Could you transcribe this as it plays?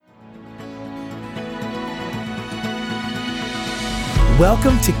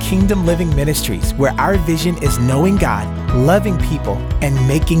Welcome to Kingdom Living Ministries, where our vision is knowing God, loving people, and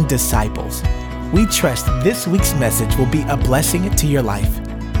making disciples. We trust this week's message will be a blessing to your life.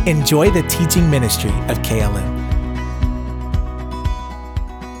 Enjoy the teaching ministry of KLM.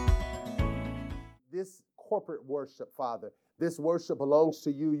 This corporate worship, Father, this worship belongs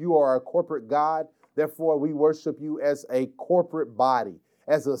to you. You are a corporate God. Therefore, we worship you as a corporate body,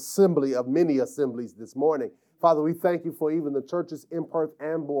 as an assembly of many assemblies this morning. Father, we thank you for even the churches in Perth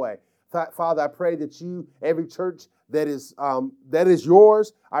and Boy. Father, I pray that you, every church that is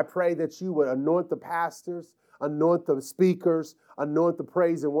yours, I pray that you would anoint the pastors, anoint the speakers, anoint the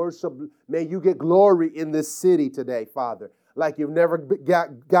praise and worship. May you get glory in this city today, Father, like you've never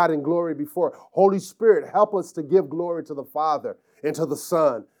gotten glory before. Holy Spirit, help us to give glory to the Father and to the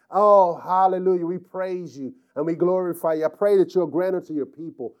Son. Oh, hallelujah. We praise you and we glorify you. I pray that you'll grant unto your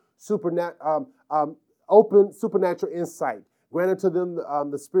people open supernatural insight. Grant unto them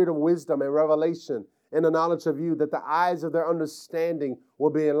the spirit of wisdom and revelation and the knowledge of you, that the eyes of their understanding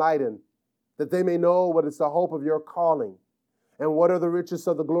will be enlightened, that they may know what is the hope of your calling, and what are the riches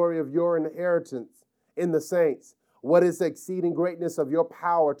of the glory of your inheritance in the saints, what is the exceeding greatness of your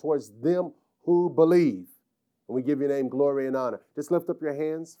power towards them who believe. And we give your name glory and honor. Just lift up your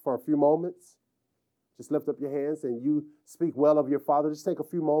hands for a few moments. Just lift up your hands and you speak well of your Father. Just take a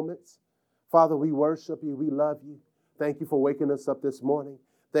few moments. Father, we worship you. We love you. Thank you for waking us up this morning.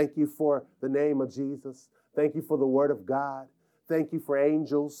 Thank you for the name of Jesus. Thank you for the word of God. Thank you for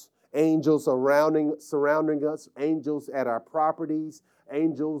angels surrounding us, angels at our properties,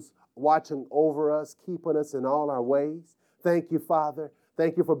 angels watching over us, keeping us in all our ways. Thank you, Father.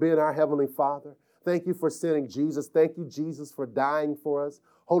 Thank you for being our Heavenly Father. Thank you for sending Jesus. Thank you, Jesus, for dying for us.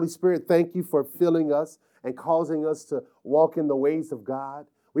 Holy Spirit, thank you for filling us and causing us to walk in the ways of God.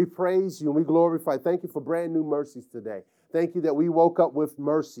 We praise you and we glorify. Thank you for brand new mercies today. Thank you that we woke up with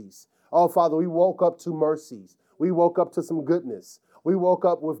mercies. Oh, Father, we woke up to mercies. We woke up to some goodness. We woke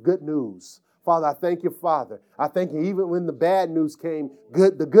up with good news. Father, I thank you, Father. I thank you even when the bad news came,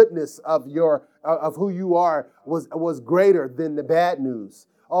 the goodness of who you are was greater than the bad news.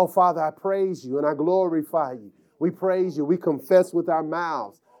 Oh, Father, I praise you and I glorify you. We praise you. We confess with our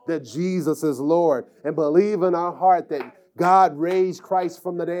mouths that Jesus is Lord and believe in our heart that God raised Christ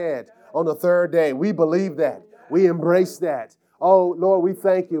from the dead on the third day. We believe that. We embrace that. Oh, Lord, we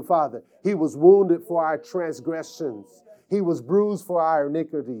thank you, Father. He was wounded for our transgressions. He was bruised for our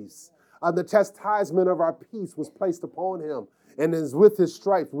iniquities. The chastisement of our peace was placed upon him. And as with his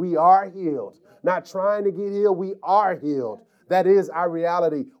stripes, we are healed. Not trying to get healed, we are healed. That is our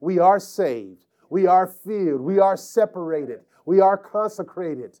reality. We are saved. We are filled. We are separated. We are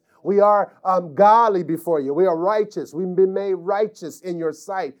consecrated. We are godly before you. We are righteous. We've been made righteous in your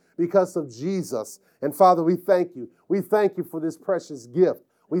sight because of Jesus. And Father, we thank you. We thank you for this precious gift.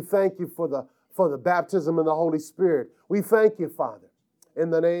 We thank you for the baptism in the Holy Spirit. We thank you, Father, in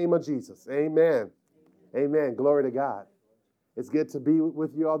the name of Jesus. Amen. Amen. Glory to God. It's good to be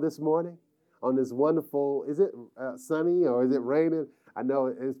with you all this morning on this wonderful, is it sunny or is it raining? I know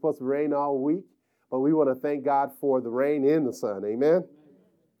it's supposed to rain all week, but we want to thank God for the rain and the sun. Amen.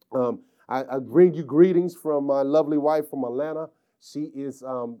 I bring you greetings from my lovely wife from Atlanta. She is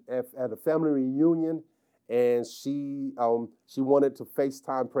at a family reunion, and she wanted to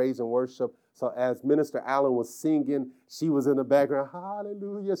FaceTime praise and worship. So as Minister Allen was singing, she was in the background.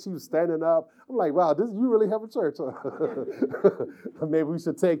 Hallelujah! She was standing up. I'm like, wow, you really have a church? Maybe we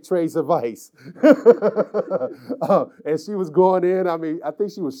should take Trey's advice. And she was going in. I mean, I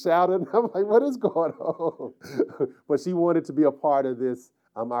think she was shouting. I'm like, what is going on? But she wanted to be a part of this.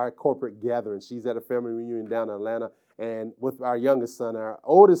 Our corporate gathering. She's at a family reunion down in Atlanta, and with our youngest son. Our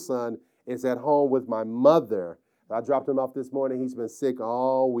oldest son is at home with my mother. I dropped him off this morning. He's been sick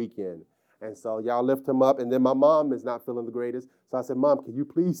all weekend, and so y'all lift him up. And then my mom is not feeling the greatest, so I said, Mom, can you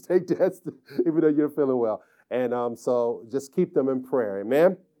please take tests, even though you're feeling well? And so just keep them in prayer.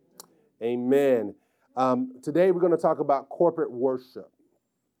 Amen. Amen. Today we're going to talk about corporate worship,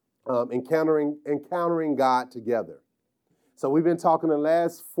 encountering God together. So we've been talking the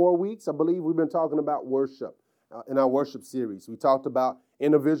last 4 weeks, I believe we've been talking about worship in our worship series. We talked about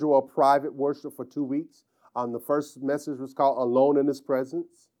individual or private worship for 2 weeks. The first message was called Alone in His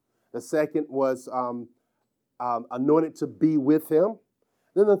Presence. The second was Anointed to Be With Him.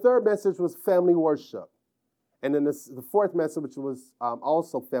 Then the third message was family worship. And then the fourth message, which was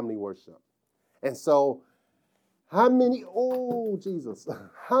also family worship. And so how many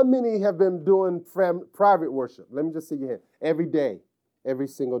have been doing private worship? Let me just see your hand. Every day, every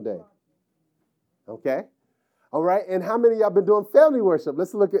single day. Okay? All right. And how many of y'all been doing family worship?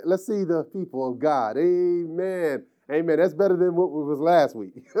 Let's see the people of God. Amen. Amen. That's better than what was last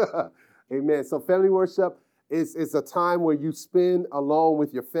week. Amen. So family worship is a time where you spend alone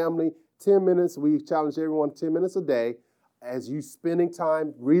with your family. 10 minutes. We challenge everyone 10 minutes a day as you spending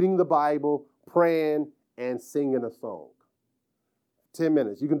time reading the Bible, praying, and singing a song. 10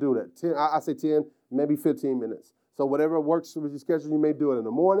 minutes. You can do that. I say 10, maybe 15 minutes. So whatever works with your schedule, you may do it in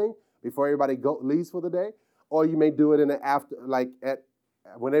the morning before everybody leaves for the day, or you may do it in the after,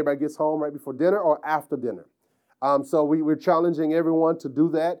 when everybody gets home right before dinner or after dinner. So we're challenging everyone to do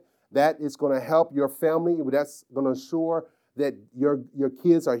that. That is going to help your family. That's going to ensure that your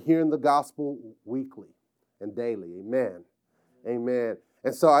kids are hearing the gospel weekly and daily. Amen. Amen.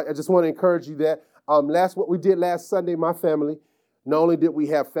 And so I just want to encourage you that what we did last Sunday, my family, not only did we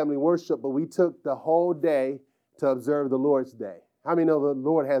have family worship, but we took the whole day to observe the Lord's Day. How many know the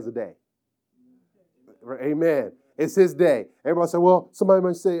Lord has a day? Amen. It's his day. Everybody say, well, somebody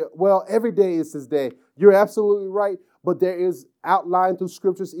might say, well, every day is his day. You're absolutely right. But there is outlined through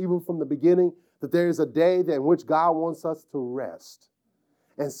scriptures, even from the beginning, that there is a day in which God wants us to rest.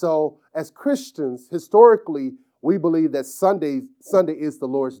 And so as Christians, historically, we believe that Sunday is the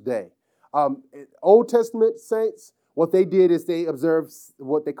Lord's day. Old Testament saints, what they did is they observed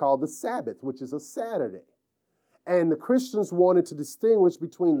what they call the Sabbath, which is a Saturday. And the Christians wanted to distinguish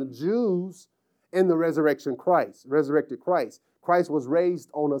between the Jews and the resurrected Christ. Christ was raised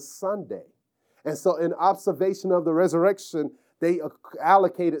on a Sunday. And so in observation of the resurrection, they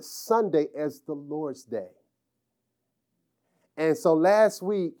allocated Sunday as the Lord's Day. And so last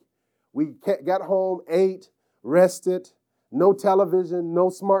week, we got home, ate, rested, no television, no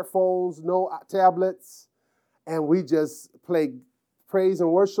smartphones, no tablets, and we just played praise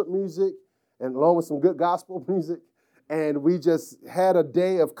and worship music, and along with some good gospel music, and we just had a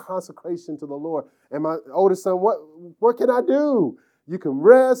day of consecration to the Lord. And my oldest son, what can I do? You can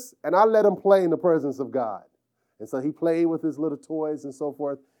rest, and I let him play in the presence of God. And so he played with his little toys and so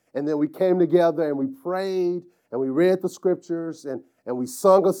forth. And then we came together and we prayed and we read the scriptures and we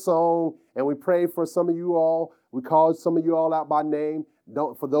sung a song and we prayed for some of you all. We called some of you all out by name.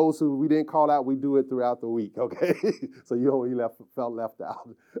 For those who we didn't call out, we do it throughout the week, okay? So you don't felt left out.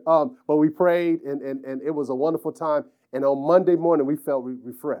 But we prayed and it was a wonderful time. And on Monday morning, we felt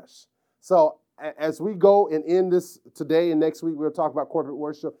refreshed. So as we go and end this today and next week, we'll talk about corporate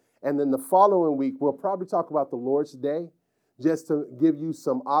worship. And then the following week, we'll probably talk about the Lord's Day, just to give you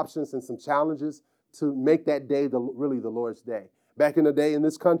some options and some challenges to make that day really the Lord's Day. Back in the day in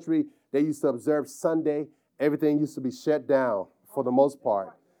this country, they used to observe Sunday. Everything used to be shut down for the most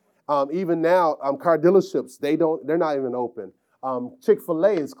part. Even now, car dealerships, they're not even open.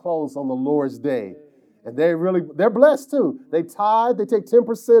 Chick-fil-A is closed on the Lord's Day. And they're blessed too. They tithe, they take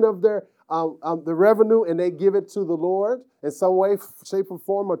 10% of the revenue and they give it to the Lord in some way, shape or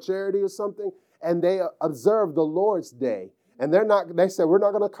form, or charity or something. And they observe the Lord's Day. And they said, we're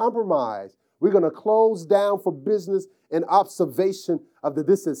not going to compromise. We're going to close down for business in observation of that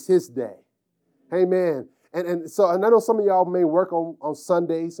this is his day. Amen. And I know some of y'all may work on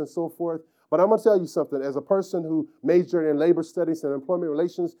Sundays and so forth, but I'm going to tell you something. As a person who majored in labor studies and employment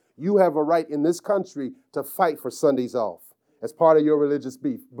relations, you have a right in this country to fight for Sundays off as part of your religious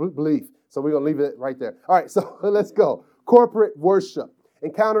belief. So we're going to leave it right there. All right, so let's go. Corporate worship,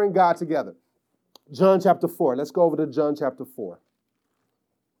 encountering God together. John chapter 4. Let's go over to John chapter 4.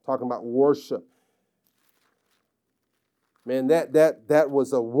 Talking about worship. Man, that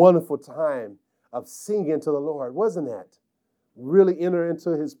was a wonderful time of singing to the Lord, wasn't that? Really enter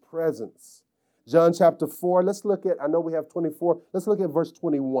into his presence. John chapter 4, let's look at, I know we have 24, let's look at verse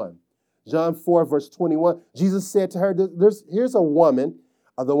 21. John 4, verse 21. Jesus said to her, here's a woman,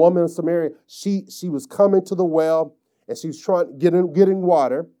 the woman of Samaria. She was coming to the well, and she was getting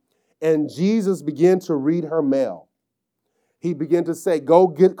water, and Jesus began to read her mail. He began to say,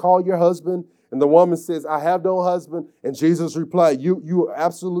 call your husband. And the woman says, I have no husband. And Jesus replied, you are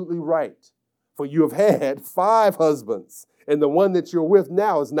absolutely right. For you have had 5 husbands, and the one that you're with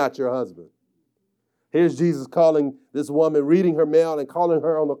now is not your husband. Here's Jesus calling this woman, reading her mail and calling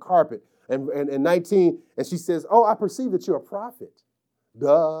her on the carpet. And 19, and she says, oh, I perceive that you're a prophet.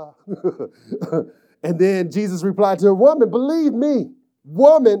 Duh. And then Jesus replied to her, woman, believe me.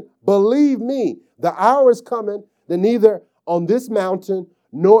 Woman, believe me. The hour is coming that neither on this mountain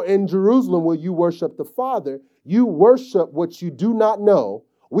nor in Jerusalem will you worship the Father. You worship what you do not know.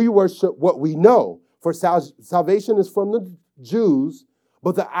 We worship what we know. For salvation is from the Jews,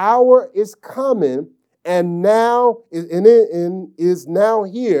 but the hour is coming and now is now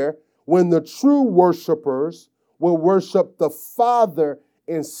here when the true worshipers will worship the Father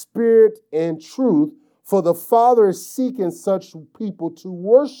in spirit and truth. For the Father is seeking such people to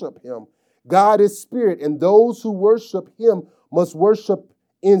worship him. God is spirit, and those who worship him must worship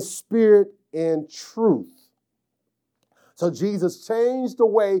in spirit and truth. So Jesus changed the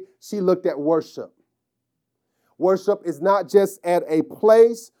way she looked at worship. Worship is not just at a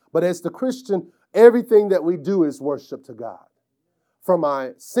place, but as the Christian, everything that we do is worship to God. From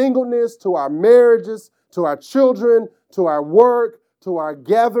our singleness to our marriages, to our children, to our work, to our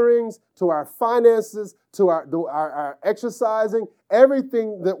gatherings, to our finances, to our exercising,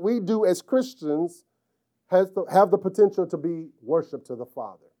 everything that we do as Christians have the potential to be worship to the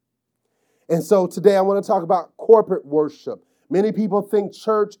Father. And so today I want to talk about corporate worship. Many people think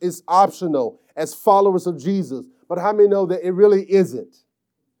church is optional as followers of Jesus, but how many know that it really isn't?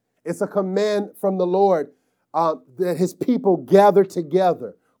 It's a command from the Lord that his people gather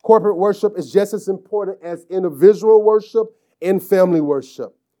together. Corporate worship is just as important as individual worship and family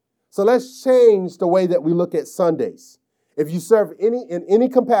worship. So let's change the way that we look at Sundays. If you serve in any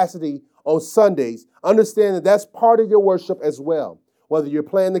capacity on Sundays, understand that that's part of your worship as well. Whether you're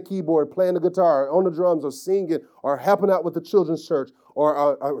playing the keyboard, playing the guitar, or on the drums, or singing, or helping out with the children's church,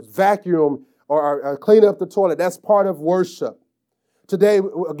 or vacuum, or clean up the toilet, that's part of worship. Today,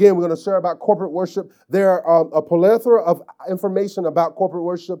 again, we're going to share about corporate worship. There are a plethora of information about corporate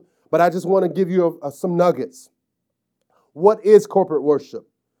worship, but I just want to give you some nuggets. What is corporate worship?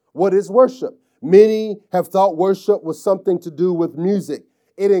 What is worship? Many have thought worship was something to do with music.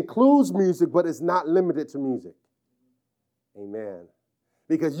 It includes music, but it's not limited to music. Amen.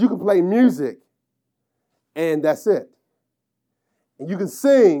 Because you can play music, and that's it. And you can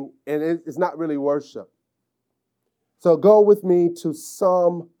sing, and it's not really worship. So go with me to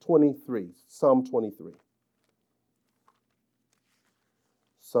Psalm 23. Psalm 23.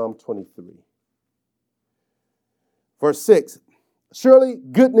 Psalm 23. Verse 6. Surely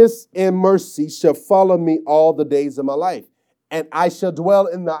goodness and mercy shall follow me all the days of my life, and I shall dwell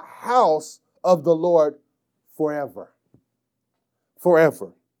in the house of the Lord forever.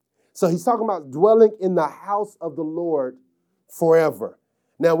 Forever. So he's talking about dwelling in the house of the Lord forever.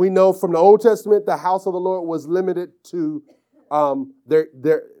 Now we know from the Old Testament, the house of the Lord was limited to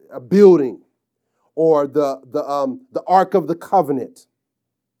their building or the Ark of the Covenant.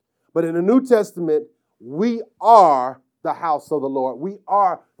 But in the New Testament, we are the house of the Lord. We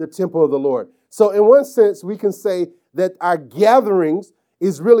are the temple of the Lord. So in one sense, we can say that our gatherings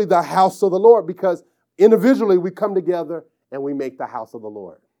is really the house of the Lord because individually we come together and we make the house of the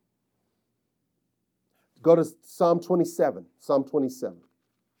Lord. Go to Psalm 27. Psalm 27.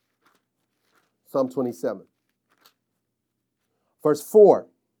 Psalm 27. Verse 4.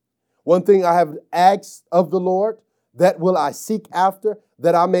 One thing I have asked of the Lord, that will I seek after,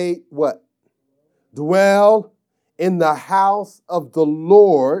 that I may, what? Dwell in the house of the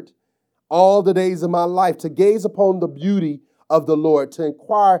Lord all the days of my life, to gaze upon the beauty of the Lord, to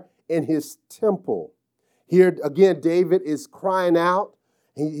inquire in his temple. Here again, David is crying out.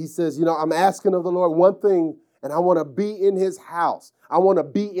 He says, I'm asking of the Lord one thing, and I want to be in his house. I want to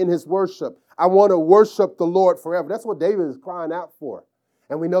be in his worship. I want to worship the Lord forever. That's what David is crying out for.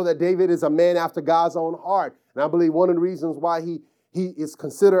 And we know that David is a man after God's own heart. And I believe one of the reasons why he is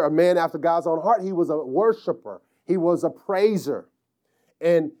considered a man after God's own heart, he was a worshiper. He was a praiser.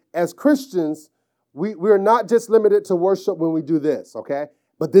 And as Christians, we're not just limited to worship when we do this, okay?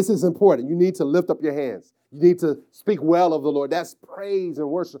 But this is important. You need to lift up your hands. You need to speak well of the Lord. That's praise and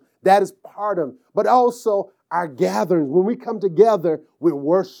worship. That is part of it. But also our gatherings. When we come together, we're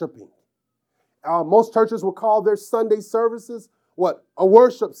worshiping. Most churches will call their Sunday services, what? A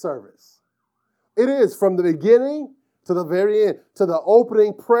worship service. It is from the beginning to the very end, to the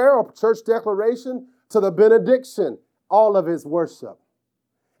opening prayer or church declaration, to the benediction. All of it is worship.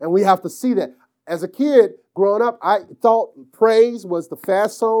 And we have to see that. As a kid growing up, I thought praise was the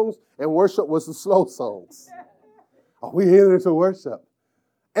fast songs and worship was the slow songs. We here to worship.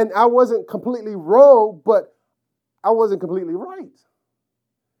 And I wasn't completely wrong, but I wasn't completely right.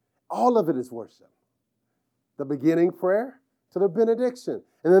 All of it is worship. The beginning prayer to the benediction.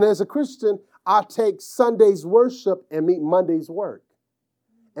 And then as a Christian, I take Sunday's worship and meet Monday's work.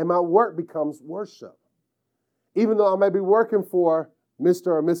 And my work becomes worship. Even though I may be working for Mr.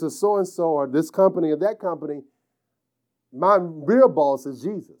 or Mrs. So-and-so or this company or that company, my real boss is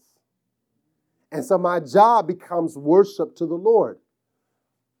Jesus. And so my job becomes worship to the Lord.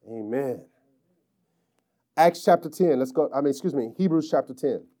 Amen. Acts chapter 10. Hebrews chapter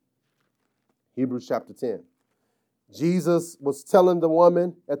 10. Hebrews chapter 10. Jesus was telling the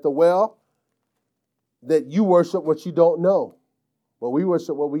woman at the well that you worship what you don't know. But we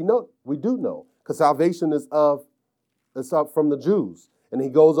worship what we know. We do know. Because salvation is up from the Jews. And he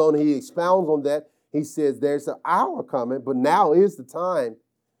goes on, he expounds on that. He says there's an hour coming, but now is the time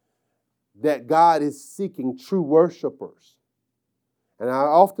that God is seeking true worshipers. And I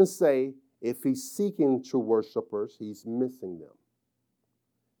often say, if he's seeking true worshipers, he's missing them.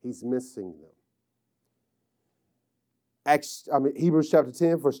 He's missing them. Hebrews chapter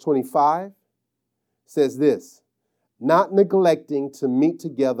 10, verse 25 says this, not neglecting to meet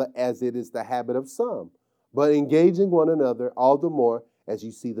together as it is the habit of some, but engaging one another all the more as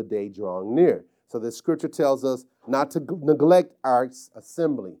you see the day drawing near. So the scripture tells us not to neglect our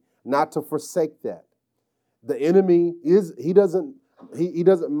assembly, not to forsake that. The enemy he doesn't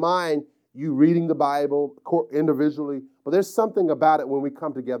mind you reading the Bible individually, but there's something about it when we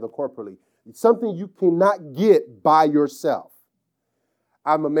come together corporately. It's something you cannot get by yourself.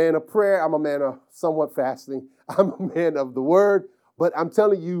 I'm a man of prayer. I'm a man of somewhat fasting. I'm a man of the word. But I'm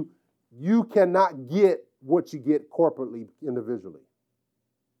telling you, you cannot get what you get corporately, individually.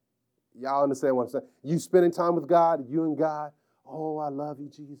 Y'all understand what I'm saying? You spending time with God, you and God. Oh, I love you,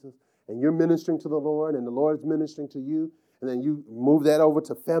 Jesus. And you're ministering to the Lord, and the Lord's ministering to you. And then you move that over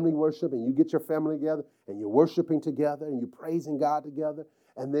to family worship, and you get your family together, and you're worshiping together, and you're praising God together.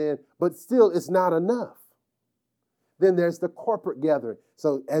 And then, but still, it's not enough. Then there's the corporate gathering.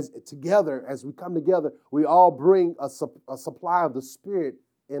 So as we come together, we all bring a supply of the Spirit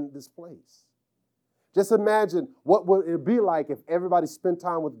in this place. Just imagine what would it be like if everybody spent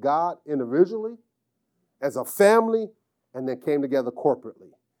time with God individually, as a family, and then came together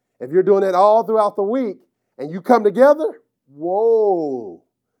corporately. If you're doing that all throughout the week, and you come together, whoa,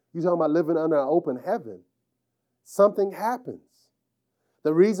 you're talking about living under an open heaven. Something happens.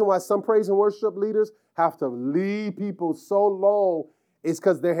 The reason why some praise and worship leaders have to lead people so long is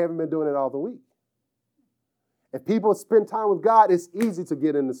because they haven't been doing it all the week. If people spend time with God, it's easy to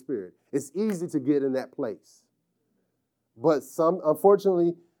get in the Spirit. It's easy to get in that place. But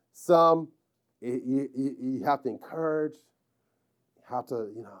unfortunately, you have to encourage. You have to,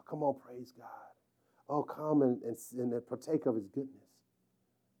 come on, praise God. Oh, come and partake of his goodness.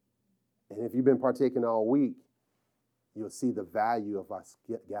 And if you've been partaking all week, you'll see the value of us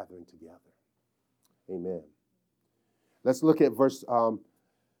gathering together. Amen. Let's look at verse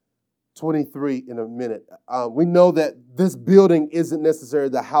 23 in a minute. We know that this building isn't necessarily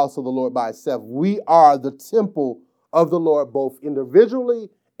the house of the Lord by itself. We are the temple of the Lord, both individually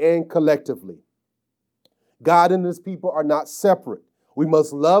and collectively. God and his people are not separate. We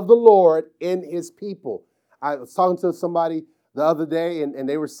must love the Lord and his people. I was talking to somebody the other day, and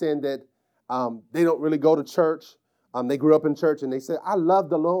they were saying that they don't really go to church. They grew up in church, and they said, I love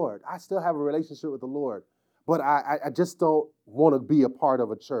the Lord. I still have a relationship with the Lord, but I just don't want to be a part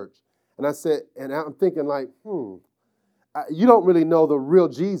of a church. And I said, and I'm thinking like, you don't really know the real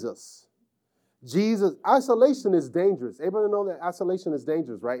Jesus. Isolation is dangerous. Everybody know that isolation is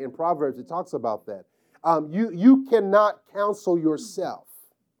dangerous, right? In Proverbs, it talks about that. You cannot counsel yourself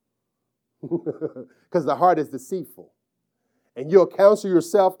because the heart is deceitful. And you'll counsel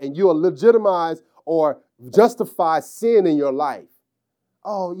yourself and you'll legitimize or justify sin in your life.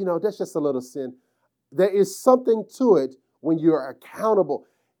 Oh, that's just a little sin. There is something to it when you're accountable.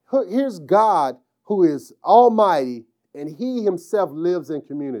 Here's God who is almighty, and he himself lives in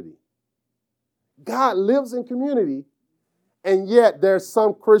community. God lives in community, and yet there's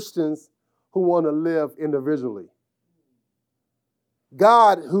some Christians who want to live individually.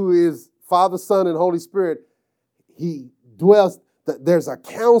 God, who is Father, Son, and Holy Spirit, he dwells. There's a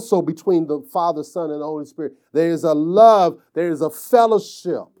counsel between the Father, Son, and the Holy Spirit. There is a love. There is a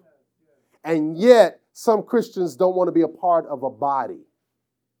fellowship. And yet, some Christians don't want to be a part of a body.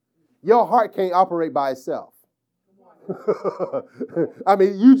 Your heart can't operate by itself. I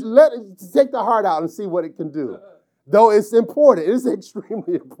mean, take the heart out and see what it can do. Though it's important. It's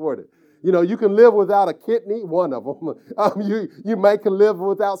extremely important. You can live without a kidney, one of them. You might can live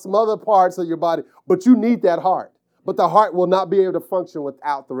without some other parts of your body, but you need that heart. But the heart will not be able to function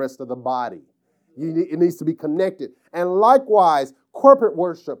without the rest of the body. It needs to be connected. And likewise, corporate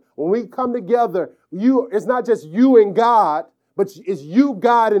worship. When we come together, it's not just you and God, but it's you,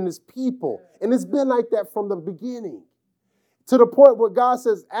 God, and his people. And it's been like that from the beginning. To the point where God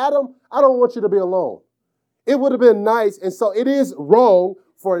says, Adam, I don't want you to be alone. It would have been nice. And so it is wrong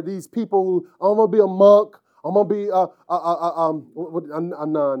for these people who, I'm going to be a monk. I'm going to be a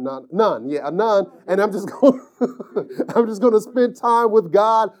nun. And I'm just going to spend time with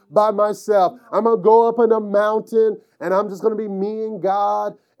God by myself. I'm going to go up in a mountain and I'm just going to be me and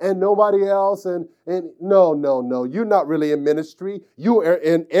God and nobody else. And no. You're not really in ministry. You are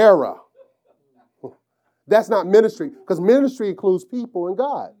in error. That's not ministry, because ministry includes people and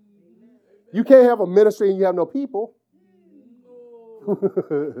God. You can't have a ministry and you have no people.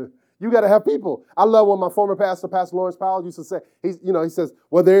 You got to have people. I love what my former pastor, Pastor Lawrence Powell, used to say. He says,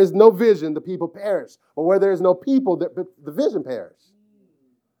 where there is no vision, the people perish. But where there is no people, the vision perish.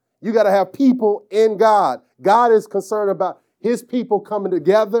 You got to have people in God. God is concerned about his people coming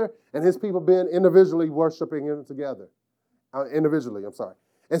together and his people being individually worshiping him together. Individually, I'm sorry.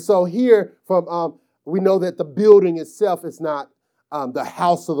 And so here we know that the building itself is not the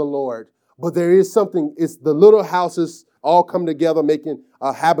house of the Lord, but there is something. It's the little houses all come together making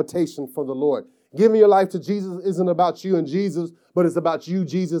a habitation for the Lord. Giving your life to Jesus isn't about you and Jesus, but it's about you,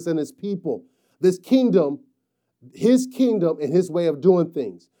 Jesus, and his people. This kingdom, his kingdom and his way of doing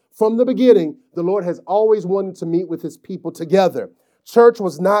things. From the beginning, the Lord has always wanted to meet with his people together. Church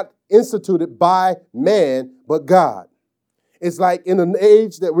was not instituted by man, but God. It's like in an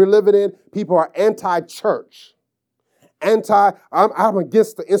age that we're living in, people are anti-church. I'm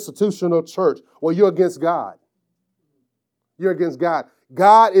against the institutional church. Well, you're against God. You're against God.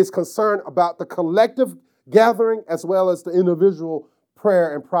 God is concerned about the collective gathering as well as the individual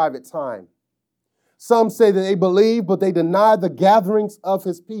prayer and private time. Some say that they believe, but they deny the gatherings of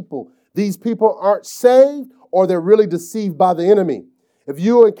his people. These people aren't saved or they're really deceived by the enemy. If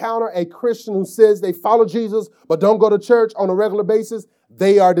you encounter a Christian who says they follow Jesus but don't go to church on a regular basis,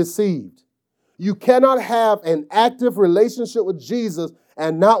 they are deceived. You cannot have an active relationship with Jesus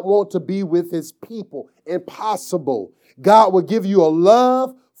and not want to be with his people. Impossible. God will give you a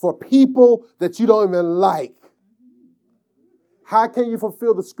love for people that you don't even like. How can you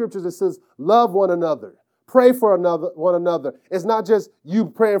fulfill the scriptures that says, love one another, pray for one another? It's not just you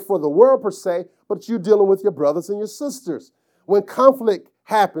praying for the world per se, but you dealing with your brothers and your sisters. When conflict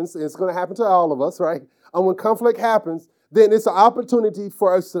happens, and it's going to happen to all of us, right? And when conflict happens, then it's an opportunity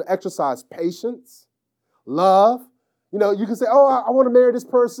for us to exercise patience, love. You know, you can say, oh, I want to marry this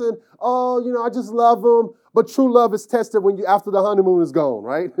person. Oh, I just love them. But true love is tested after the honeymoon is gone,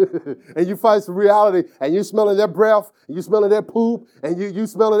 right? And you face reality and you smelling their breath, and you smelling their poop, and you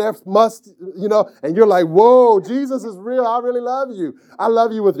smelling their must, and you're like, whoa, Jesus is real. I really love you. I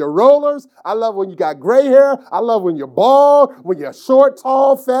love you with your rollers. I love when you got gray hair. I love when you're bald, when you're short,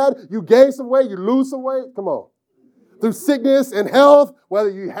 tall, fat, you gain some weight, you lose some weight. Come on. Through sickness and health, whether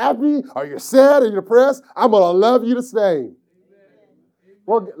you're happy or you're sad or you're depressed, I'm going to love you the same.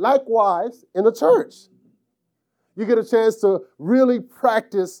 Well, likewise in the church. You get a chance to really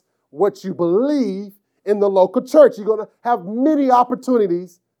practice what you believe in the local church. You're going to have many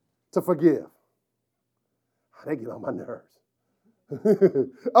opportunities to forgive. They get on my nerves.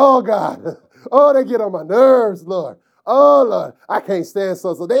 Oh, God. Oh, they get on my nerves, Lord. Oh, Lord. I can't stand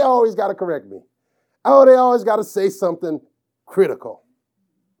so. They always got to correct me. Oh, they always got to say something critical.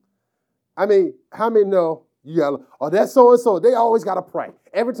 I mean, how many know? That's so-and-so. They always got to pray.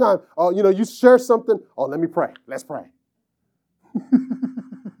 Every time, you share something. Oh, let me pray. Let's pray.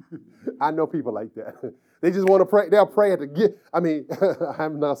 I know people like that. They just want to pray. They'll pray at the gift.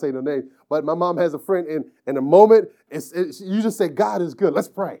 I'm not saying the name, but my mom has a friend, and in a moment, you just say, God is good. Let's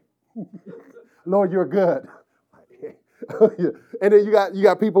pray. Lord, you're good. And then you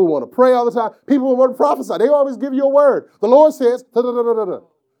got people who want to pray all the time. People who want to prophesy. They always give you a word. The Lord says,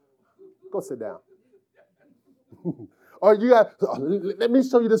 go sit down. Or let me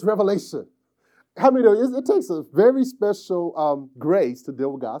show you this revelation. How many know it takes a very special grace to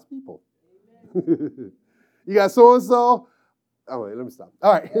deal with God's people? You got so-and-so. Oh, wait, let me stop.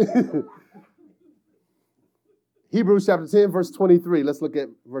 All right. Hebrews chapter 10, verse 23. Let's look at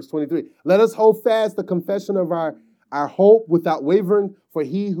verse 23. Let us hold fast the confession of our hope without wavering, for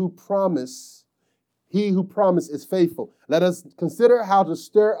he who promised is faithful. Let us consider how to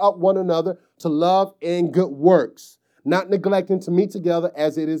stir up one another to love and good works, not neglecting to meet together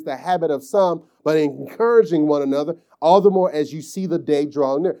as it is the habit of some, but encouraging one another, all the more as you see the day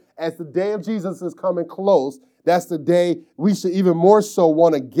drawing near. As the day of Jesus is coming close, that's the day we should even more so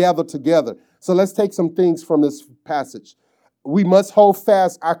want to gather together. So let's take some things from this passage. We must hold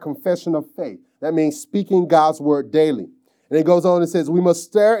fast our confession of faith. That means speaking God's word daily. And it goes on and says, we must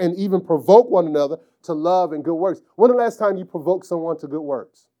stir and even provoke one another to love and good works. When the last time you provoked someone to good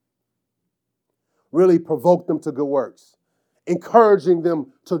works? Really provoke them to good works. Encouraging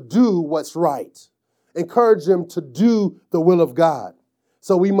them to do what's right. Encourage them to do the will of God.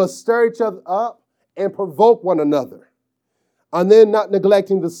 So we must stir each other up and provoke one another. And then not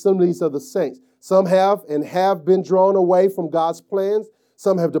neglecting the assemblies of the saints. Some have been drawn away from God's plans.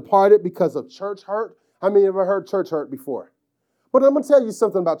 Some have departed because of church hurt. How many ever heard church hurt before? But I'm going to tell you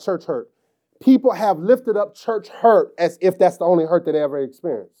something about church hurt. People have lifted up church hurt as if that's the only hurt that they ever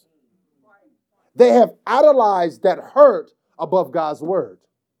experienced. They have idolized that hurt above God's word.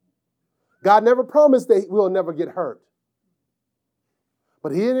 God never promised that we'll never get hurt.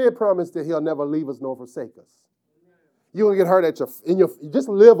 But he didn't promise that he'll never leave us nor forsake us. You're going to get hurt just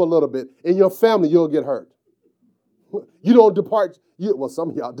live a little bit. In your family, you'll get hurt. You don't depart. Well, some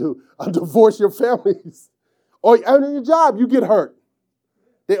of y'all do. Divorce your families. Or in your job, you get hurt.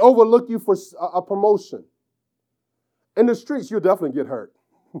 They overlook you for a promotion. In the streets, you'll definitely get hurt.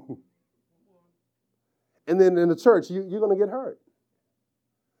 And then in the church, you're going to get hurt.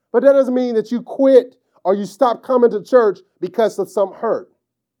 But that doesn't mean that you quit or you stop coming to church because of some hurt.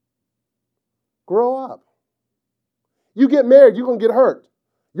 Grow up. You get married, you're going to get hurt.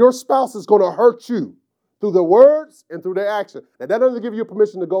 Your spouse is going to hurt you through their words and through their action. Now, that doesn't give you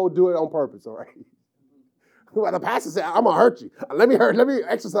permission to go do it on purpose, all right? Well, the pastor said, I'm going to hurt you. Let me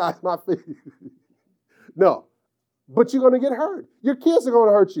exercise my faith. No. But you're going to get hurt. Your kids are going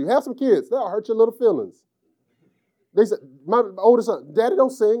to hurt you. Have some kids. They'll hurt your little feelings. They said, my oldest son, Daddy, don't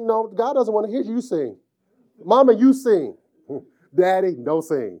sing. No, God doesn't want to hear you sing. Mama, you sing. Daddy, don't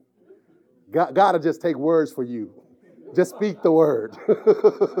sing. God will just take words for you. Just speak the word.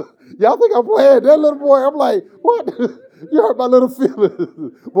 Y'all think I'm playing? That little boy, I'm like, what? You hurt my little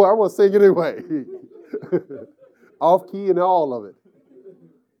feelings. Boy, I'm going to sing anyway. Off key and all of it.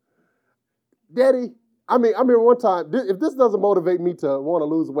 Daddy, I remember one time, if this doesn't motivate me to want to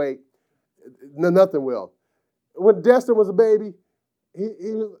lose weight, nothing will. When Destin was a baby,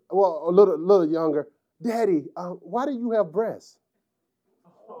 he was, well, a little younger. Daddy, why do you have breasts?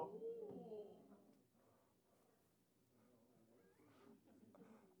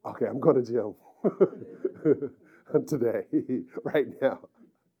 Okay, I'm going to gym today, right now.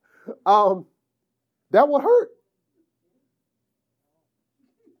 That would hurt.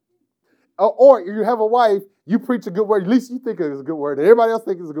 Or you have a wife, you preach a good word, at least you think it's a good word, and everybody else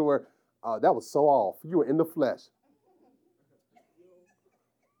thinks it's a good word. That was so off. You were in the flesh.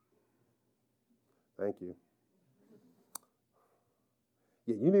 Thank you.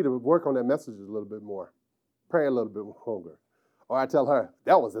 Yeah, you need to work on that message a little bit more. Pray a little bit longer. Or I tell her,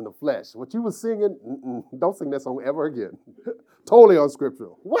 that was in the flesh. What you were singing, don't sing that song ever again. Totally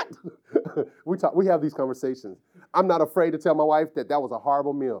unscriptural. What? We have these conversations. I'm not afraid to tell my wife that was a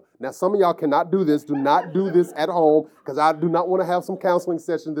horrible meal. Now, some of y'all cannot do this. Do not do this at home because I do not want to have some counseling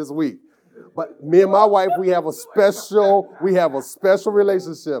session this week. But me and my wife, we have a special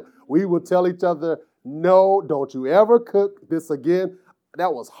relationship. We will tell each other, no, don't you ever cook this again.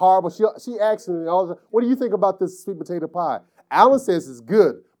 That was horrible. She asked me all the time, what do you think about this sweet potato pie? Alan says it's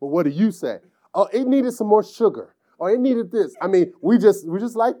good, but what do you say? Oh, it needed some more sugar. Or it needed this. We just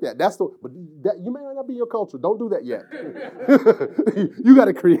like that. But you may not be your culture. Don't do that yet. You got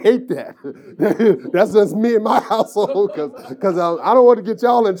to create that. That's just me and my household because I don't want to get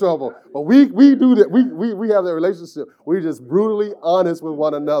y'all in trouble. But we do that. We have that relationship. We're just brutally honest with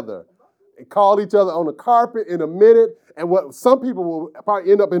one another and call each other on the carpet in a minute. And what some people will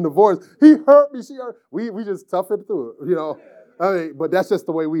probably end up in divorce. He hurt me. She hurt. We just tough it through it. But that's just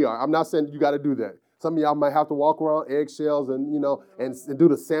the way we are. I'm not saying you got to do that. Some of y'all might have to walk around eggshells and do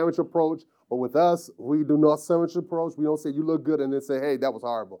the sandwich approach. But with us, we do not sandwich approach. We don't say you look good and then say, hey, that was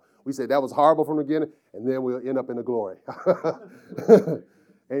horrible. We say that was horrible from the beginning, and then we'll end up in the glory.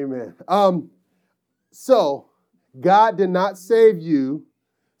 Amen. So God did not save you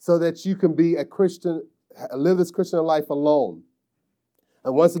so that you can be a Christian, live this Christian life alone.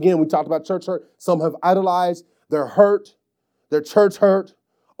 And once again, we talked about church hurt. Some have idolized their church hurt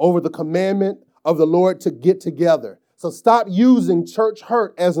over the commandment of the Lord to get together. So stop using church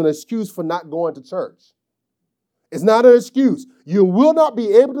hurt as an excuse for not going to church. It's not an excuse. You will not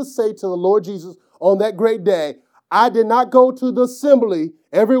be able to say to the Lord Jesus on that great day, I did not go to the assembly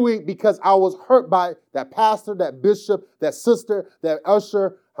every week because I was hurt by that pastor, that bishop, that sister, that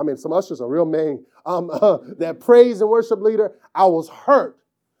usher. Some ushers are real mean. That praise and worship leader. I was hurt.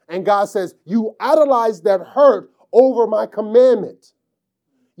 And God says, you idolize that hurt over my commandment.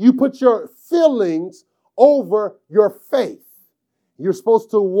 You put your feelings over your faith. You're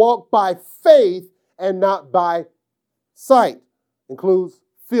supposed to walk by faith and not by sight. Includes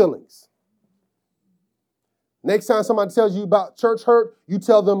feelings. Next time somebody tells you about church hurt, you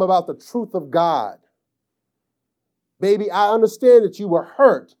tell them about the truth of God. Baby, I understand that you were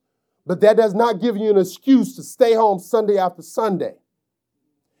hurt, but that does not give you an excuse to stay home Sunday after Sunday.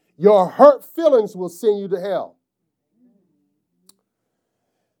 Your hurt feelings will send you to hell.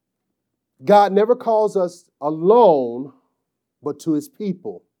 God never calls us alone, but to his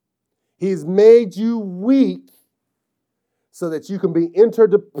people. He's made you weak so that you can be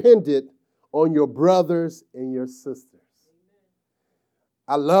interdependent on your brothers and your sisters.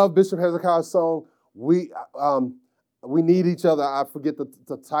 I love Bishop Hezekiah's song, We Need Each Other. I forget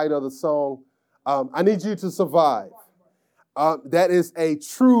the title of the song. I need you to survive. That is a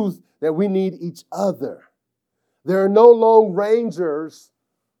truth that we need each other. There are no lone rangers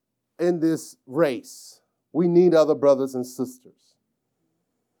in this race. We need other brothers and sisters.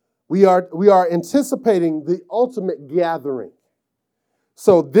 We are anticipating the ultimate gathering.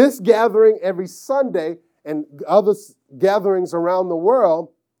 So this gathering every Sunday and other gatherings around the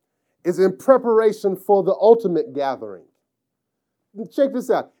world is in preparation for the ultimate gathering. Check this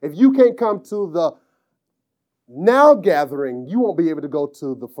out. If you can't come to the now gathering, you won't be able to go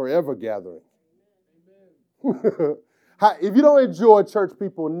to the forever gathering. If you don't enjoy church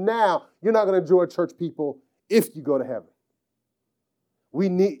people now, you're not going to enjoy church people if you go to heaven.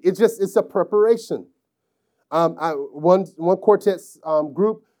 It's a preparation. One quartet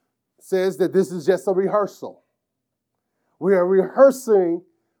group says that this is just a rehearsal. We are rehearsing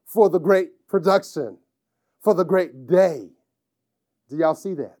for the great production, for the great day. Do y'all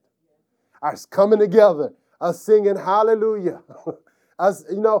see that? Us coming together, us singing hallelujah.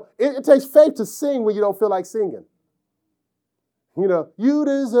 It takes faith to sing when you don't feel like singing. You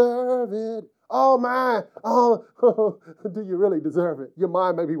deserve it. Oh, my. Oh, do you really deserve it? Your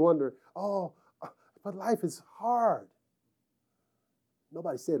mind may be wondering, but life is hard.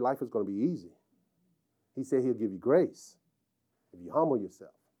 Nobody said life is going to be easy. He said he'll give you grace if you humble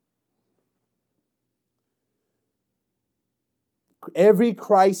yourself. Every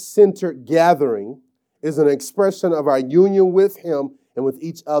Christ-centered gathering is an expression of our union with him and with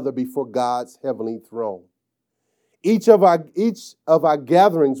each other before God's heavenly throne. Each of our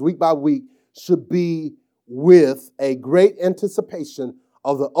gatherings, week by week, should be with a great anticipation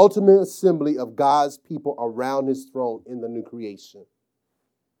of the ultimate assembly of God's people around his throne in the new creation.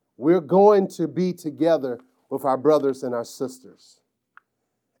 We're going to be together with our brothers and our sisters.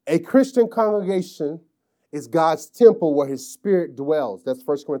 A Christian congregation is God's temple where his spirit dwells. That's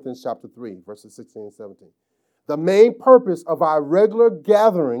 1 Corinthians chapter 3, verses 16 and 17. The main purpose of our regular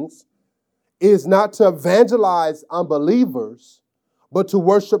gatherings is not to evangelize unbelievers, but to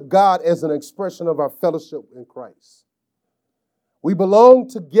worship God as an expression of our fellowship in Christ. We belong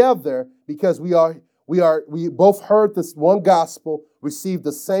together because we both heard this one gospel, received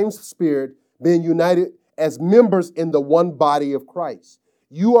the same spirit, being united as members in the one body of Christ.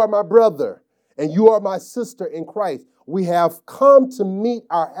 You are my brother and you are my sister in Christ. We have come to meet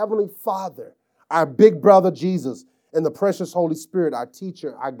our Heavenly Father, our big brother Jesus, and the precious Holy Spirit, our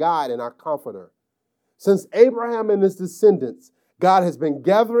teacher, our guide, and our comforter. Since Abraham and his descendants, God has been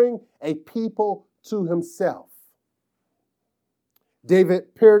gathering a people to himself.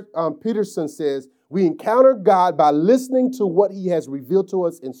 David Peterson says, we encounter God by listening to what he has revealed to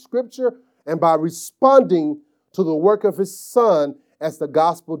us in Scripture and by responding to the work of his Son as the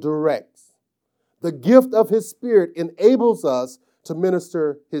gospel directs. The gift of his Spirit enables us to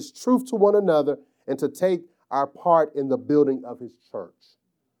minister his truth to one another and to take our part in the building of his church.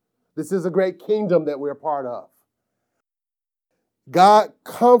 This is a great kingdom that we're part of. God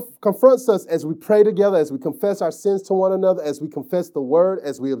confronts us as we pray together, as we confess our sins to one another, as we confess the word,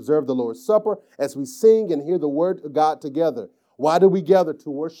 as we observe the Lord's Supper, as we sing and hear the word of God together. Why do we gather? To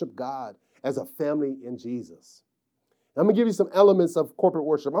worship God as a family in Jesus. I'm going to give you some elements of corporate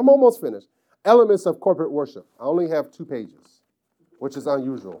worship. I'm almost finished. Elements of corporate worship. I only have 2 pages, which is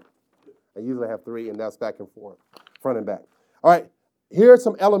unusual. I usually have 3, and that's back and forth, front and back. All right, here are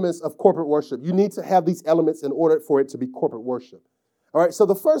some elements of corporate worship. You need to have these elements in order for it to be corporate worship. All right, so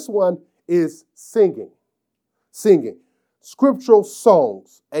the first one is singing. Singing. Scriptural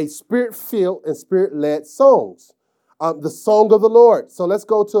songs, a spirit-filled and spirit-led songs. The song of the Lord. So let's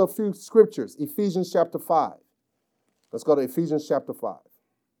go to a few scriptures. Ephesians chapter 5. Let's go to Ephesians chapter 5.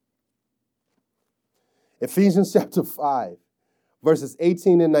 Ephesians chapter 5, verses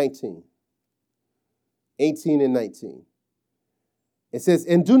 18 and 19. 18 and 19. It says,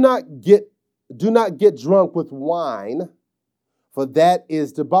 and do not get drunk with wine, for that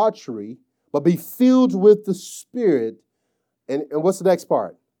is debauchery, but be filled with the Spirit. And what's the next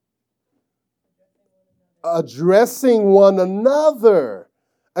part? Addressing one another.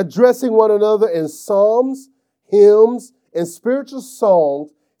 Addressing one another in psalms, hymns, and spiritual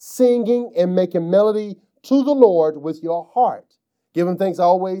songs, singing and making melody to the Lord with your heart. Giving thanks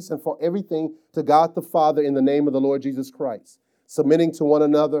always and for everything to God the Father in the name of the Lord Jesus Christ. Submitting to one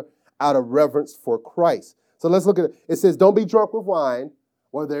another out of reverence for Christ. So let's look at it. It says, don't be drunk with wine,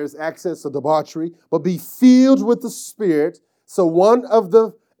 where there's access to debauchery, but be filled with the Spirit. So one of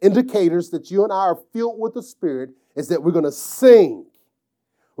the indicators that you and I are filled with the Spirit is that we're going to sing.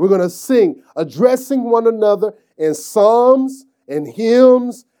 We're going to sing, addressing one another in psalms and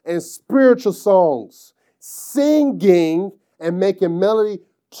hymns and spiritual songs, singing and making melody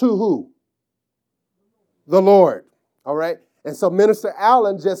to who? The Lord. All right. And so Minister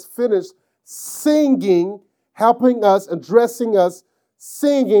Allen just finished singing, helping us, addressing us,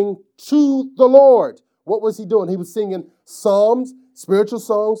 singing to the Lord. What was he doing? He was singing psalms, spiritual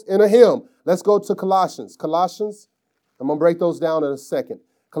songs, and a hymn. Let's go to Colossians. Colossians, I'm going to break those down in a second.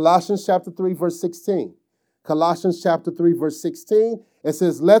 Colossians chapter 3, verse 16. Colossians chapter 3, verse 16. It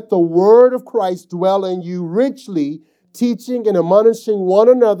says, let the word of Christ dwell in you richly, teaching and admonishing one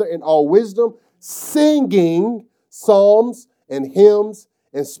another in all wisdom, singing psalms and hymns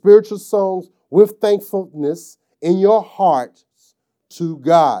and spiritual songs with thankfulness in your hearts to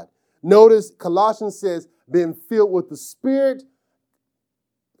God. Notice Colossians says, being filled with the Spirit.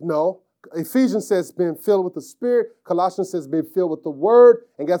 No, Ephesians says being filled with the Spirit. Colossians says being filled with the Word.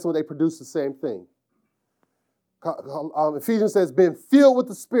 And guess what? They produce the same thing. Ephesians says being filled with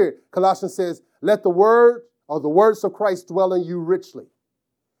the Spirit. Colossians says let the Word or the words of Christ dwell in you richly.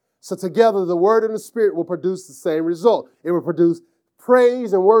 So together the Word and the Spirit will produce the same result. It will produce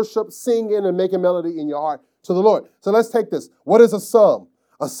praise and worship, singing and making melody in your heart to the Lord. So let's take this. What is a psalm?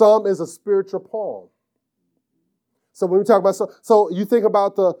 A psalm is a spiritual poem. So when we talk about so you think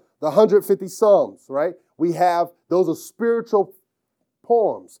about the 150 psalms, right? We have those are spiritual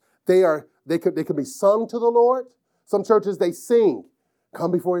poems. They could be sung to the Lord. Some churches they sing,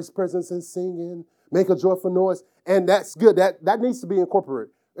 come before His presence and sing, make a joyful noise, and that's good. That needs to be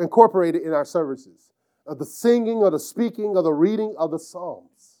incorporated in our services. The singing or the speaking or the reading of the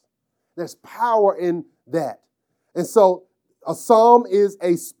psalms. There's power in that, and so a psalm is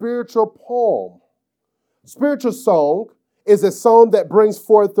a spiritual poem. Spiritual song is a song that brings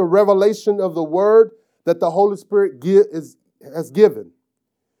forth the revelation of the word that the Holy Spirit has given.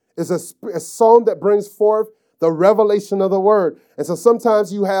 It's a song that brings forth the revelation of the word. And so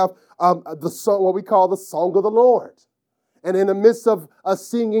sometimes you have the song, what we call the song of the Lord. And in the midst of us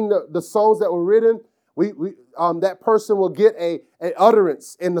singing the songs that were written, that person will get an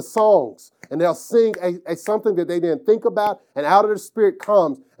utterance in the songs. And they'll sing a something that they didn't think about. And out of the Spirit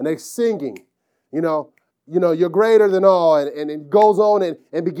comes and they're singing, you're greater than all, and it goes on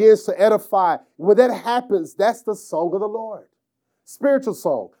and begins to edify. When that happens, that's the song of the Lord. Spiritual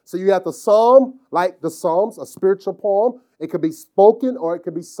song. So you have the psalm, like the Psalms, a spiritual poem. It could be spoken or it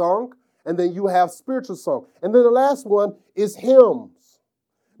could be sung. And then you have spiritual song. And then the last one is hymns.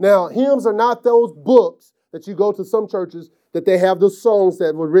 Now, hymns are not those books that you go to some churches that they have those songs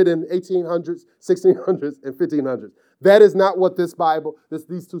that were written in 1800s, 1600s, and 1500s. That is not what these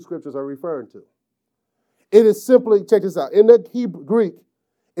two scriptures are referring to. It is simply, check this out, in the Hebrew Greek,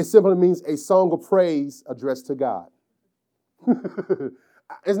 it simply means a song of praise addressed to God.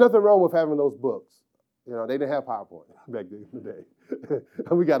 There's nothing wrong with having those books. They didn't have PowerPoint back then in the day.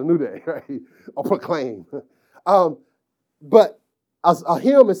 We got a new day, right? Or Proclaim. But a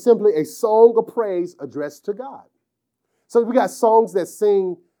hymn is simply a song of praise addressed to God. So we got songs that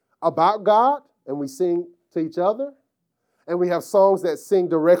sing about God, and we sing to each other. And we have songs that sing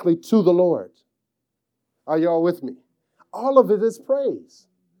directly to the Lord. Are y'all with me? All of it is praise.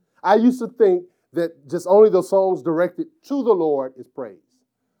 I used to think that just only the songs directed to the Lord is praise.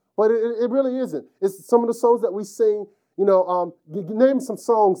 But it really isn't. It's some of the songs that we sing, name some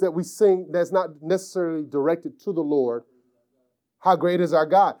songs that we sing that's not necessarily directed to the Lord. How great is our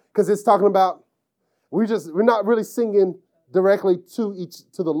God? Because it's talking about, we're not really singing directly to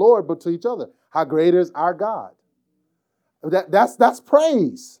the Lord, but to each other. How great is our God? That's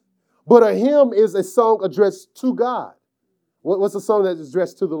praise. But a hymn is a song addressed to God. What's a song that is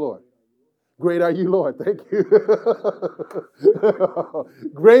addressed to the Lord? Great are you, Lord. Thank you.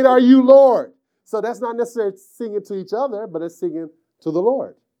 Great are you, Lord. So that's not necessarily singing to each other, but it's singing to the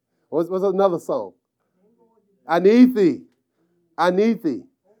Lord. What's another song? I need thee. I need thee.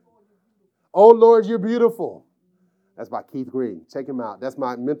 Oh, Lord, you're beautiful. That's by Keith Green. Check him out. That's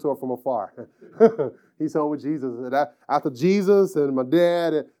my mentor from afar. He's home with Jesus. And after Jesus and my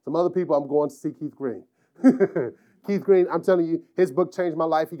dad and some other people, I'm going to see Keith Green. Keith Green, I'm telling you, his book changed my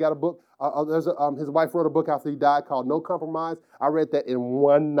life. He got a book. His wife wrote a book after he died called No Compromise. I read that in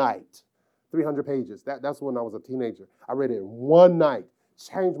one night. 300 pages. That's when I was a teenager. I read it in one night.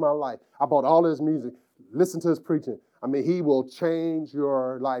 Changed my life. I bought all his music. Listened to his preaching. I mean, he will change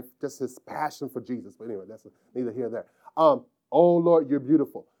your life. Just his passion for Jesus. But anyway, that's neither here nor there. Oh, Lord, you're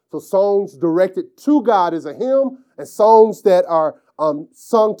beautiful. So songs directed to God is a hymn, and songs that are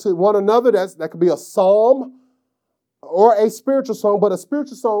sung to one another, that could be a psalm or a spiritual song. But a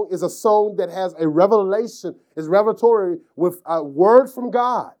spiritual song is a song that has a revelation, is revelatory with a word from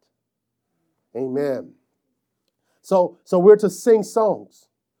God. Amen. So we're to sing songs.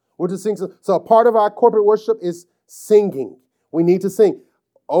 We're to sing. So a part of our corporate worship is singing. We need to sing.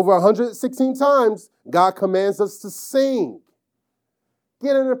 Over 116 times, God commands us to sing.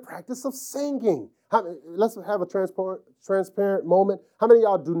 Get in the practice of singing. Let's have a transparent moment. How many of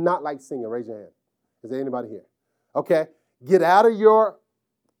y'all do not like singing? Raise your hand. Is there anybody here? Okay. Get out of your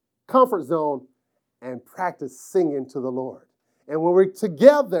comfort zone and practice singing to the Lord. And when we're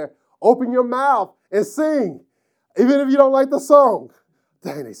together, open your mouth and sing. Even if you don't like the song.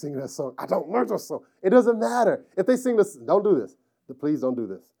 Dang, they sing that song. I don't like the song. It doesn't matter. If they sing this, don't do this. Please don't do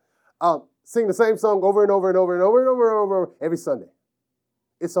this. Sing the same song over and over and over and over and over and over every Sunday.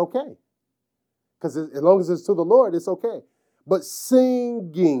 It's okay. Because as long as it's to the Lord, it's okay. But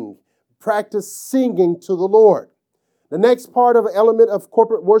singing, practice singing to the Lord. The next part of an element of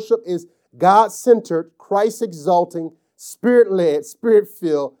corporate worship is God-centered, Christ-exalting, Spirit-led,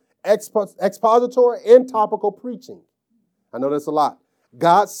 Spirit-filled, expository, and topical preaching. I know that's a lot.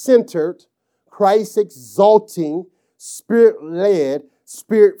 God-centered, Christ-exalting, Spirit-led,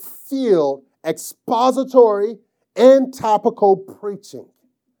 Spirit-filled, expository, and topical preaching.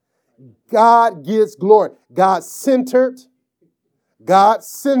 God gets glory. God-centered,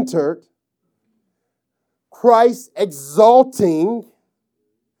 Christ-exalting,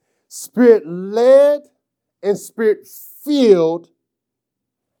 Spirit-led, and Spirit-filled,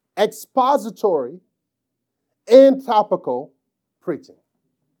 expository, and topical preaching.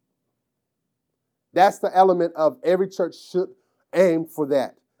 That's the element of every church should aim for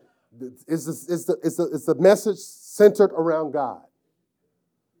that. It's the message centered around God.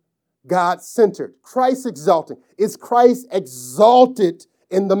 God-centered, Christ-exalting. Is Christ exalted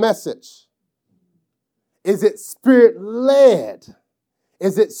in the message? Is it Spirit-led?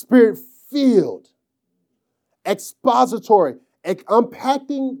 Is it Spirit-filled? Expository,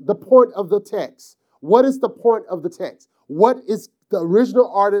 unpacking the point of the text. What is the point of the text? What is the original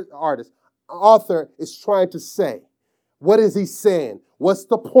author is trying to say? What is he saying? What's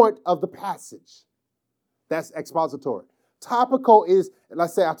the point of the passage? That's expository. Topical is,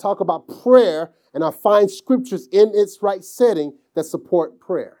 let's say I talk about prayer and I find scriptures in its right setting that support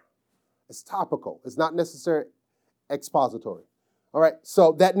prayer. It's topical. It's not necessarily expository. All right,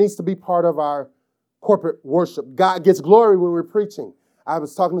 so that needs to be part of our corporate worship. God gets glory when we're preaching. I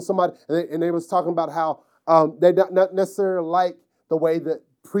was talking to somebody and they was talking about how they not necessarily like the way that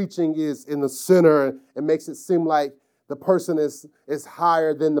preaching is in the center and it makes it seem like the person is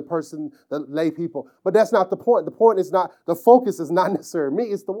higher than the lay people. But that's not the point. The point is not, the focus is not necessarily me,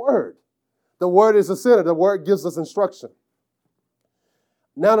 it's the word. The word is the center. The word gives us instruction.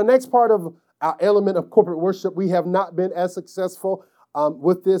 Now, the next part of our element of corporate worship, we have not been as successful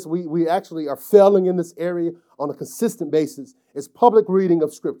with this. We actually are failing in this area on a consistent basis. Is public reading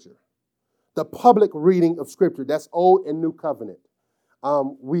of Scripture. The public reading of Scripture. That's Old and New Covenant.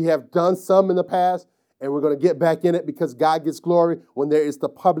 We have done some in the past, and we're going to get back in it because God gets glory when there is the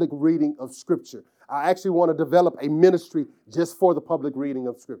public reading of Scripture. I actually want to develop a ministry just for the public reading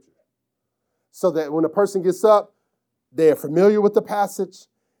of Scripture. So that when a person gets up, they are familiar with the passage,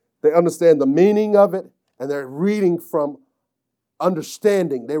 they understand the meaning of it, and they're reading from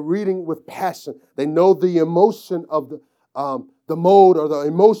understanding. They're reading with passion. They know the emotion of the mode or the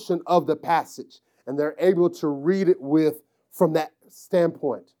emotion of the passage, and they're able to read it from that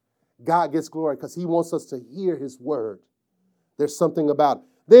standpoint. God gets glory because he wants us to hear his word. There's something about it.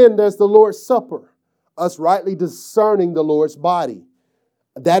 Then there's the Lord's Supper, us rightly discerning the Lord's body.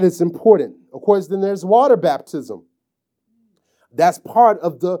 That is important. Of course, then there's water baptism. That's part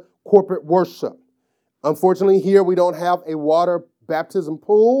of the corporate worship. Unfortunately, here we don't have a water baptism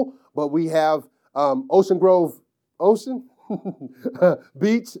pool, but we have Ocean Grove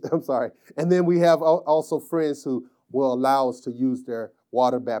Beach. I'm sorry. And then we have also friends who will allow us to use their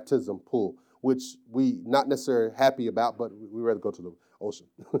water baptism pool, which we not necessarily happy about, but we rather go to the ocean.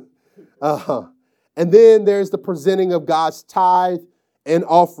 And then there's the presenting of God's tithe and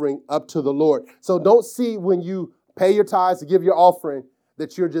offering up to the Lord. So don't see when you pay your tithes to give your offering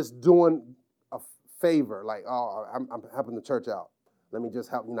that you're just doing a favor, like, oh, I'm helping the church out. Let me just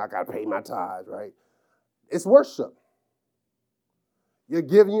help you. I got to pay my tithes, right? It's worship. You're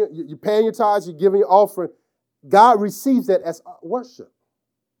paying your tithes, you're giving your offering. God receives that as worship.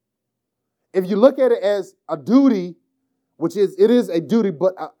 If you look at it as a duty, it is a duty,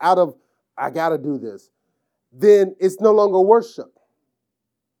 but out of, I got to do this, then it's no longer worship.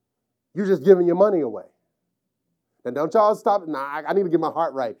 You're just giving your money away. And don't y'all stop. Nah, I need to get my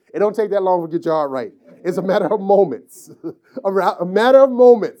heart right. It don't take that long to get your heart right. It's a matter of moments. A matter of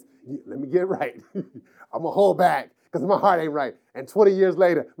moments. Let me get right. I'm going to hold back because my heart ain't right. And 20 years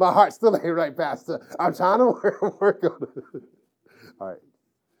later, my heart still ain't right, Pastor. I'm trying to work on it. All right.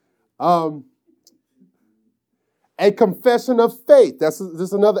 A confession of faith. This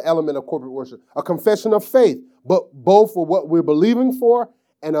is another element of corporate worship. A confession of faith, but both for what we're believing for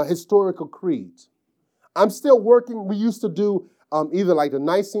and a historical creed. I'm still working. We used to do either like the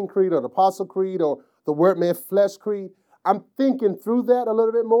Nicene Creed or the Apostle Creed or the Word Made Flesh Creed. I'm thinking through that a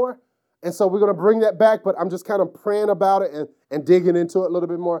little bit more. And so we're going to bring that back, but I'm just kind of praying about it and digging into it a little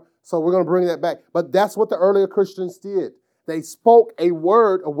bit more. So we're going to bring that back. But that's what the earlier Christians did. They spoke a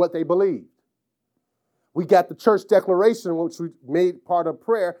word of what they believed. We got the church declaration, which we made part of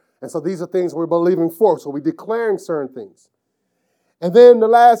prayer. And so these are things we're believing for. So we're declaring certain things. And then the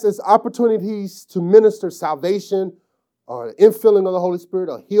last is opportunities to minister salvation or infilling of the Holy Spirit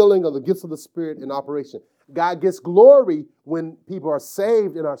or healing of the gifts of the Spirit in operation. God gets glory when people are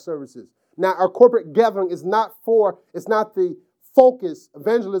saved in our services. Now, our corporate gathering it's not the focus.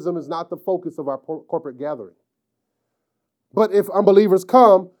 Evangelism is not the focus of our corporate gathering. But if unbelievers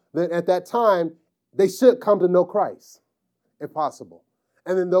come, then at that time, they should come to know Christ, if possible.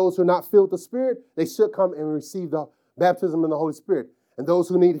 And then those who are not filled with the Spirit, they should come and receive the baptism in the Holy Spirit. And those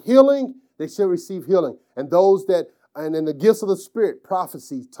who need healing, they should receive healing. And those that, and in the gifts of the Spirit,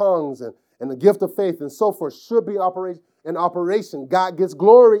 prophecy, tongues, and the gift of faith and so forth should be in operation. God gets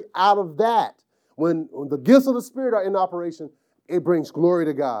glory out of that. When the gifts of the Spirit are in operation, it brings glory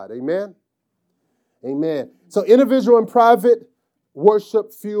to God. Amen? Amen. So individual and private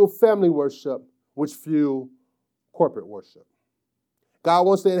worship fuel family worship, which fuel corporate worship. God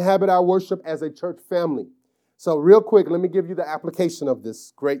wants to inhabit our worship as a church family. So real quick, let me give you the application of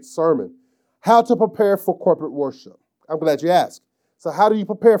this great sermon. How to prepare for corporate worship. I'm glad you asked. So how do you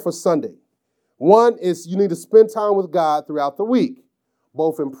prepare for Sunday? One is you need to spend time with God throughout the week,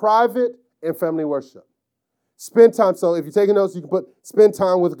 both in private and family worship. Spend time. So if you're taking notes, you can put spend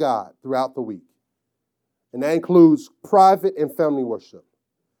time with God throughout the week. And that includes private and family worship.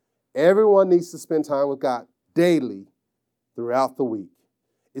 Everyone needs to spend time with God daily throughout the week.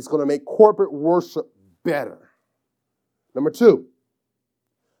 It's going to make corporate worship better. Number 2,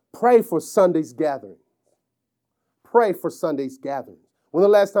 pray for Sunday's gathering. Pray for Sunday's gathering. When the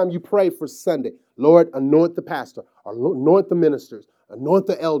last time you prayed for Sunday? Lord, anoint the pastor, anoint the ministers, anoint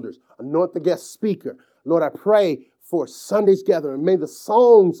the elders, anoint the guest speaker. Lord, I pray for Sunday's gathering. May the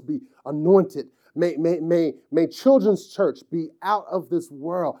songs be anointed. May children's church be out of this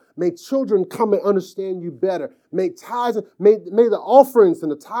world. May children come and understand you better. May the offerings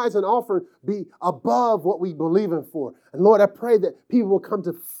and the tithes and offering be above what we believe in for. And Lord, I pray that people will come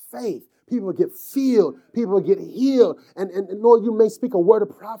to faith. People will get filled. People will get healed. And Lord, you may speak a word of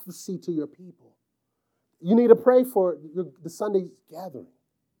prophecy to your people. You need to pray for the Sunday gathering.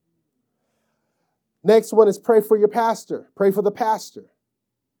 Next one is pray for your pastor. Pray for the pastor.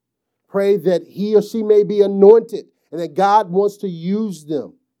 Pray that he or she may be anointed and that God wants to use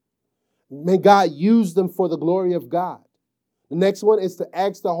them. May God use them for the glory of God. The next one is to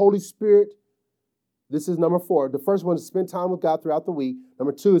ask the Holy Spirit. This is number 4. The first one is spend time with God throughout the week.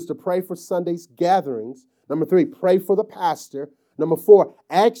 Number 2 is to pray for Sunday's gatherings. Number 3, pray for the pastor. Number 4,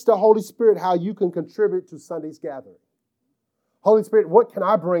 ask the Holy Spirit how you can contribute to Sunday's gathering. Holy Spirit, what can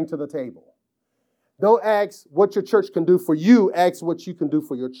I bring to the table? Don't ask what your church can do for you. Ask what you can do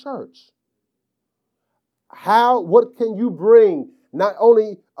for your church. What can you bring? Not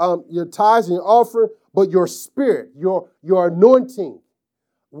only your tithes and your offering, but your spirit, your anointing,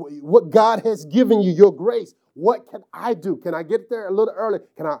 what God has given you, your grace. What can I do? Can I get there a little early?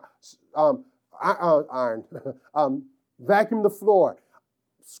 Can I vacuum the floor,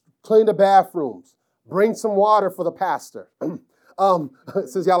 clean the bathrooms, bring some water for the pastor?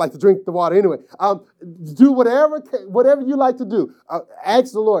 Since y'all like to drink the water anyway, do whatever you like to do.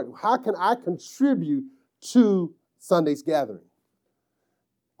 Ask the Lord, how can I contribute to Sunday's gathering?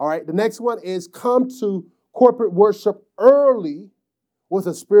 All right, the next one is come to corporate worship early with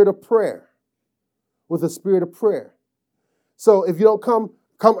a spirit of prayer. With a spirit of prayer. So if you don't come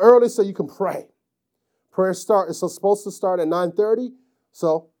early so you can pray. Prayer is supposed to start at 9:30.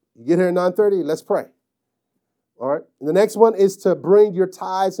 So you get here at 9:30, let's pray. All right. And the next one is to bring your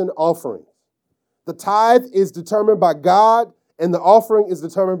tithes and offerings. The tithe is determined by God and the offering is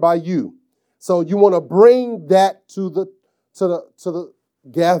determined by you. So you want to bring that to the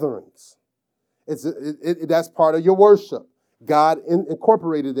gatherings. That's part of your worship. God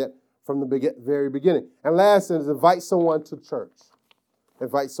incorporated that from the very beginning. And last is invite someone to church.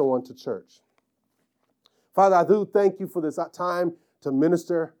 Invite someone to church. Father, I do thank you for this time to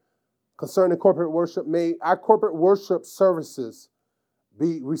minister concerning corporate worship. May our corporate worship services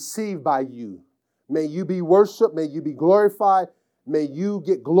be received by you. May you be worshiped. May you be glorified. May you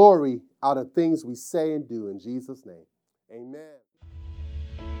get glory out of things we say and do. In Jesus' name, amen.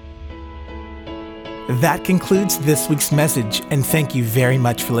 That concludes this week's message, and thank you very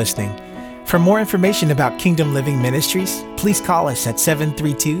much for listening. For more information about Kingdom Living Ministries, please call us at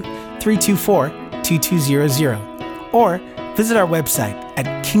 732-324-2200 or visit our website at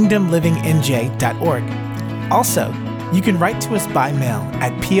kingdomlivingnj.org. Also, you can write to us by mail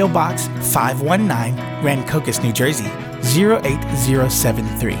at P.O. Box 519, Rancocas, New Jersey,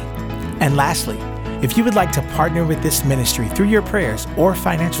 08073. And lastly, if you would like to partner with this ministry through your prayers or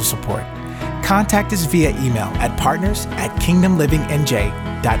financial support, contact us via email at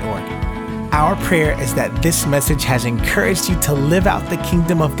partners@kingdomlivingnj.org. Our prayer is that this message has encouraged you to live out the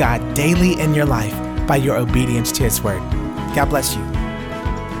kingdom of God daily in your life by your obedience to His word. God bless you.